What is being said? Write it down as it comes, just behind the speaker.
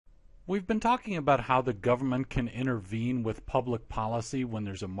We've been talking about how the government can intervene with public policy when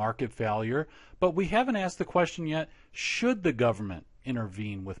there's a market failure, but we haven't asked the question yet, should the government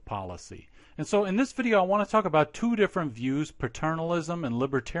intervene with policy? And so in this video I want to talk about two different views, paternalism and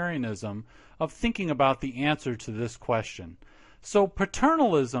libertarianism, of thinking about the answer to this question. So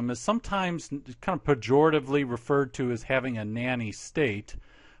paternalism is sometimes kind of pejoratively referred to as having a nanny state,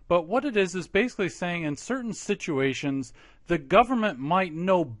 but what it is basically saying in certain situations the government might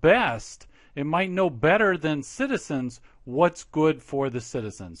know best, it might know better than citizens what's good for the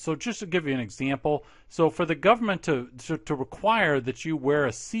citizens. So just to give you an example, so for the government to require that you wear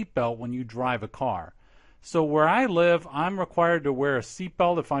a seatbelt when you drive a car. So where I live, I'm required to wear a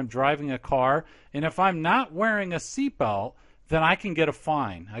seatbelt if I'm driving a car, and if I'm not wearing a seatbelt, then I can get a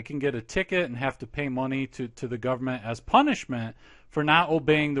fine. I can get a ticket and have to pay money to the government as punishment for not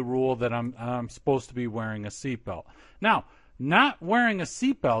obeying the rule that I'm supposed to be wearing a seatbelt. Now, not wearing a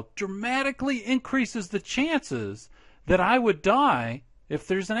seatbelt dramatically increases the chances that I would die if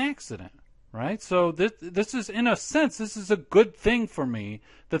there's an accident, right? So this is, in a sense, this is a good thing for me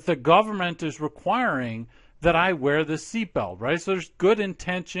that the government is requiring that I wear the seatbelt, right? So there's good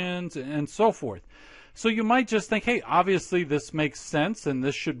intentions and so forth. So you might just think, hey, obviously this makes sense and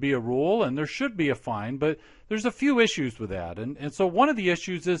this should be a rule and there should be a fine, but there's a few issues with that. And so one of the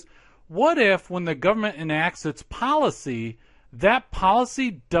issues is, what if when the government enacts its policy, that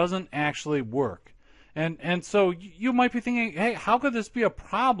policy doesn't actually work? And so you might be thinking, hey, how could this be a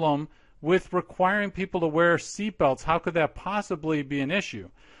problem with requiring people to wear seatbelts? How could that possibly be an issue?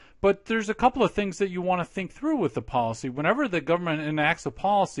 But there's a couple of things that you want to think through with the policy. Whenever the government enacts a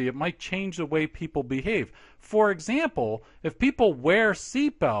policy, it might change the way people behave. For example, if people wear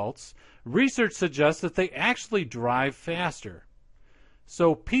seatbelts, research suggests that they actually drive faster.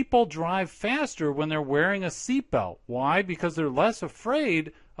 So people drive faster when they're wearing a seatbelt. Why? Because they're less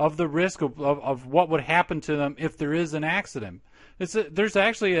afraid of the risk of what would happen to them if there is an accident. There's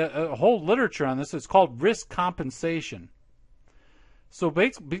actually a whole literature on this. It's called risk compensation. So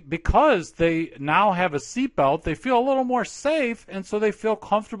because they now have a seatbelt, they feel a little more safe, and so they feel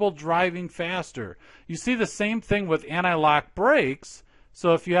comfortable driving faster. You see the same thing with anti-lock brakes.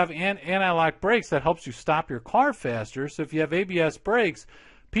 So if you have anti-lock brakes, that helps you stop your car faster. So if you have ABS brakes,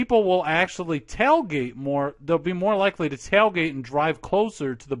 people will actually tailgate more. They'll be more likely to tailgate and drive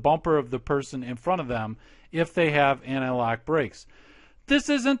closer to the bumper of the person in front of them if they have anti-lock brakes. This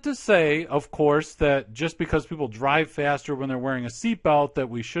isn't to say, of course, that just because people drive faster when they're wearing a seatbelt that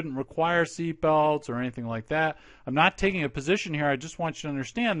we shouldn't require seatbelts or anything like that. I'm not taking a position here. I just want you to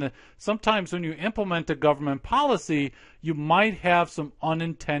understand that sometimes when you implement a government policy, you might have some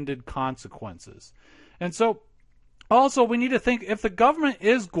unintended consequences. And so also we need to think, if the government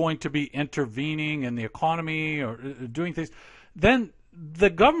is going to be intervening in the economy or doing things, then the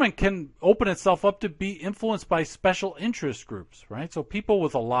government can open itself up to be influenced by special interest groups, right? So people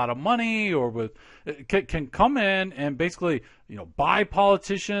with a lot of money or with can come in and basically, buy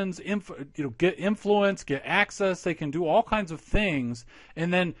politicians, get influence, get access. They can do all kinds of things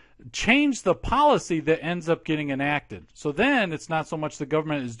and then change the policy that ends up getting enacted. So then it's not so much the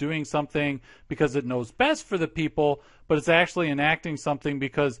government is doing something because it knows best for the people, but it's actually enacting something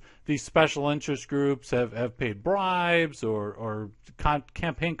because these special interest groups have paid bribes or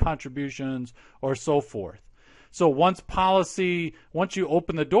campaign contributions or so forth. So once you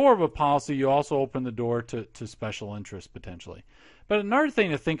open the door of a policy, you also open the door to special interests potentially. But another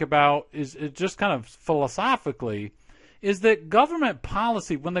thing to think about is just kind of philosophically, is that government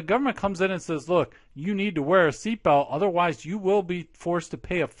policy, when the government comes in and says, look, you need to wear a seatbelt, otherwise you will be forced to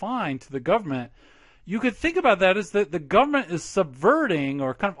pay a fine to the government, you could think about that as that the government is subverting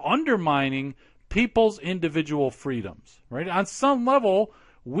or kind of undermining people's individual freedoms, right? On some level,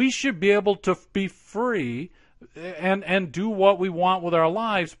 we should be able to be free and do what we want with our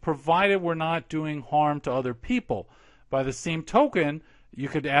lives, provided we're not doing harm to other people. By the same token, you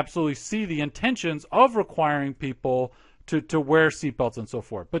could absolutely see the intentions of requiring people to wear seatbelts and so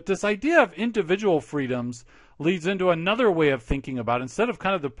forth. But this idea of individual freedoms leads into another way of thinking about it. Instead of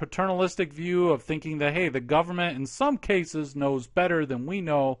kind of the paternalistic view of thinking that, hey, the government in some cases knows better than we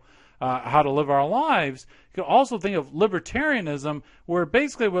know how to live our lives, you can also think of libertarianism, where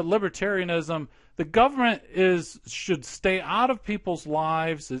basically with libertarianism, the government should stay out of people's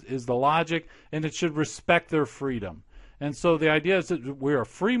lives, is the logic, and it should respect their freedom. And so the idea is that we are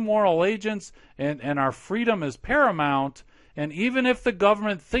free moral agents, and our freedom is paramount. And even if the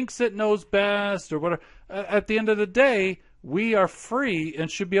government thinks it knows best or whatever, at the end of the day, we are free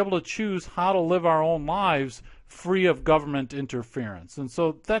and should be able to choose how to live our own lives free of government interference. And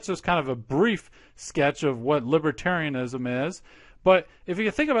so that's just kind of a brief sketch of what libertarianism is. But if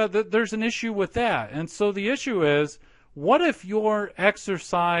you think about it, there's an issue with that. And so the issue is, what if your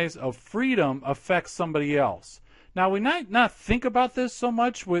exercise of freedom affects somebody else? Now, we might not think about this so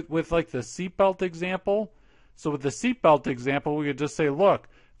much with like the seatbelt example. So with the seatbelt example, we could just say, look,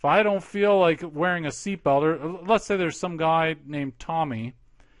 if I don't feel like wearing a seatbelt, or let's say there's some guy named Tommy,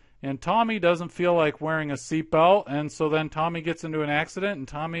 and Tommy doesn't feel like wearing a seatbelt, and so then Tommy gets into an accident and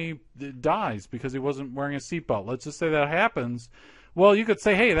Tommy dies because he wasn't wearing a seatbelt. Let's just say that happens. Well, you could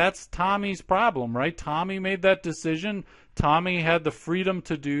say, hey, that's Tommy's problem, right? Tommy made that decision. Tommy had the freedom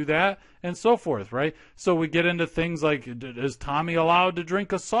to do that, and so forth, right? So we get into things like, is Tommy allowed to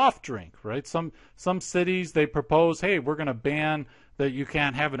drink a soft drink, right? Some cities, they propose, hey, we're going to ban that you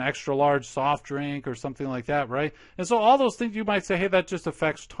can't have an extra large soft drink or something like that, right? And so all those things you might say, hey, that just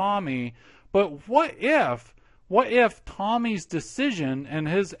affects Tommy. But what if Tommy's decision and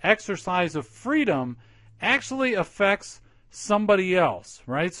his exercise of freedom actually affects somebody else,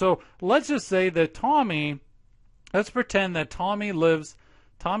 right? So let's just say that let's pretend that Tommy lives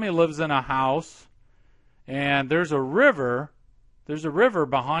in a house, and there's a river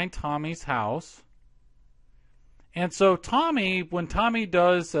behind Tommy's house. And so when Tommy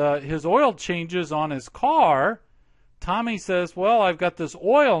does his oil changes on his car, Tommy says, well, I've got this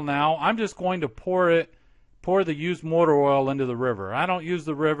oil now. I'm just going to pour the used motor oil into the river. I don't use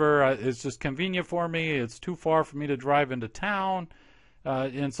the river. It's just convenient for me. It's too far for me to drive into town.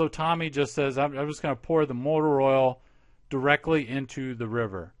 And so Tommy just says, I'm just going to pour the motor oil directly into the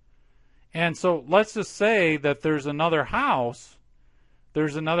river. And so let's just say that there's another house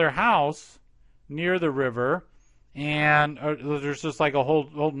near the river, and there's just like a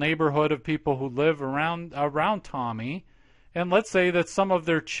whole neighborhood of people who live around Tommy, and let's say that some of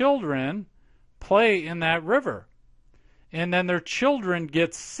their children play in that river, and then their children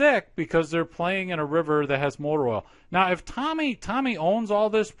get sick because they're playing in a river that has motor oil. Now, if Tommy owns all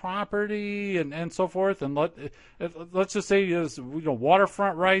this property and so forth, and let's just say there's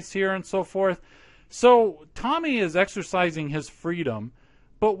waterfront rights here and so forth, so Tommy is exercising his freedom.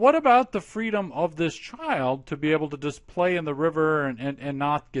 But what about the freedom of this child to be able to just play in the river and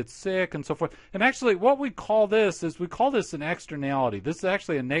not get sick and so forth? And actually, what we call this an externality. This is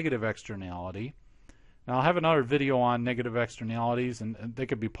actually a negative externality. Now, I'll have another video on negative externalities, and they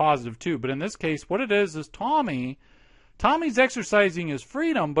could be positive too. But in this case, what it is Tommy's exercising his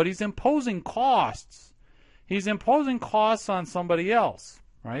freedom, but he's imposing costs. He's imposing costs on somebody else,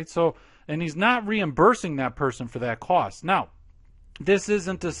 right? So, and he's not reimbursing that person for that cost. Now, this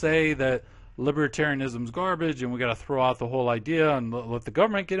isn't to say that libertarianism's garbage and we got to throw out the whole idea and let the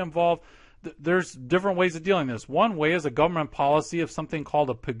government get involved. There's different ways of dealing with this. One way is a government policy of something called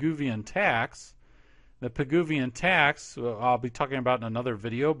a Pigouvian tax. The Pigouvian tax, I'll be talking about in another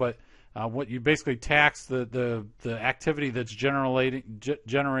video, but what you basically tax the activity that's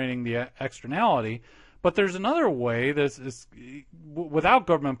generating the externality. But there's another way that's without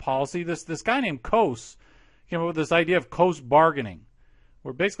government policy. This guy named Coase came up with this idea of Coase bargaining,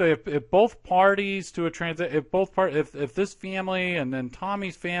 where basically if both parties to a if this family and then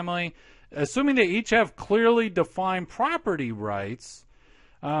Tommy's family, assuming they each have clearly defined property rights,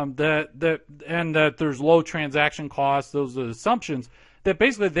 that there's low transaction costs, those are the assumptions, that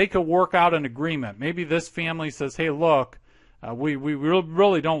basically they could work out an agreement. Maybe this family says, hey, look, we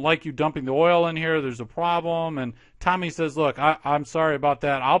really don't like you dumping the oil in here. There's a problem. And Tommy says, look, I'm sorry about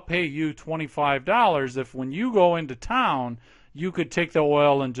that. I'll pay you $25 if when you go into town, you could take the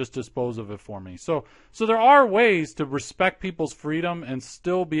oil and just dispose of it for me. So there are ways to respect people's freedom and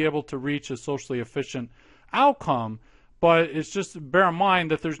still be able to reach a socially efficient outcome. But it's just bear in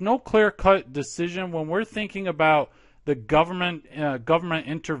mind that there's no clear-cut decision when we're thinking about the government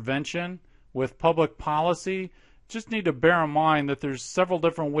intervention with public policy. Just need to bear in mind that there's several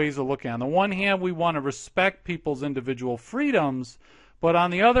different ways of looking at it. On the one hand, we want to respect people's individual freedoms, but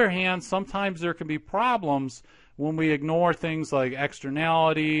on the other hand, sometimes there can be problems when we ignore things like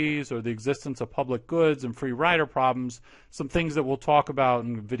externalities or the existence of public goods and free rider problems, some things that we'll talk about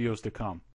in videos to come.